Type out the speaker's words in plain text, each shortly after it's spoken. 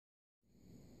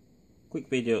quick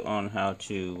video on how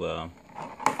to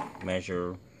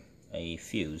measure a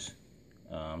fuse.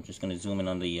 I'm just going to zoom in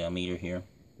on the meter here.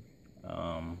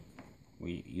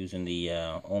 We're using the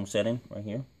ohm setting right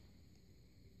here,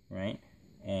 right?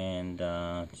 And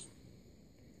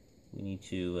we need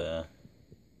to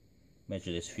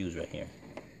measure this fuse right here.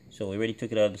 So we already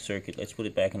took it out of the circuit. Let's put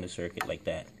it back in the circuit like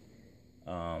that.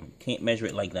 Can't measure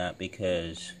it like that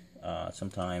because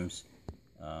sometimes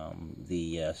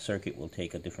the circuit will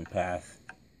take a different path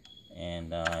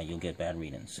and you'll get bad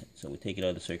readings. So we take it out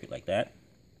of the circuit like that,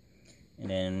 and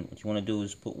then what you want to do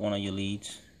is put one of your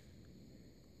leads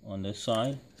on this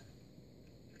side,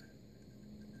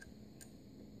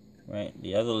 right?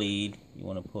 The other lead you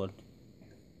want to put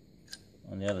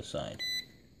on the other side,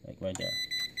 like right there.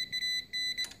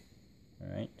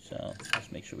 Alright, so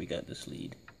let's make sure we got this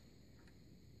lead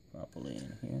properly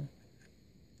in here.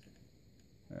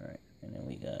 Alright, and then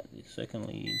we got the second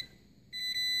lead.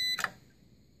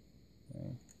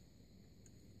 Okay.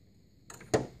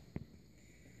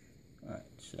 Alright,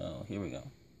 so here we go.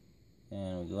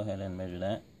 And we go ahead and measure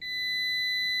that.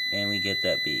 And we get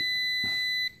that beep.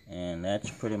 And that's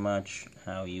pretty much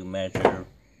how you measure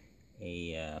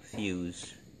a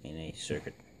fuse in a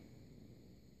circuit.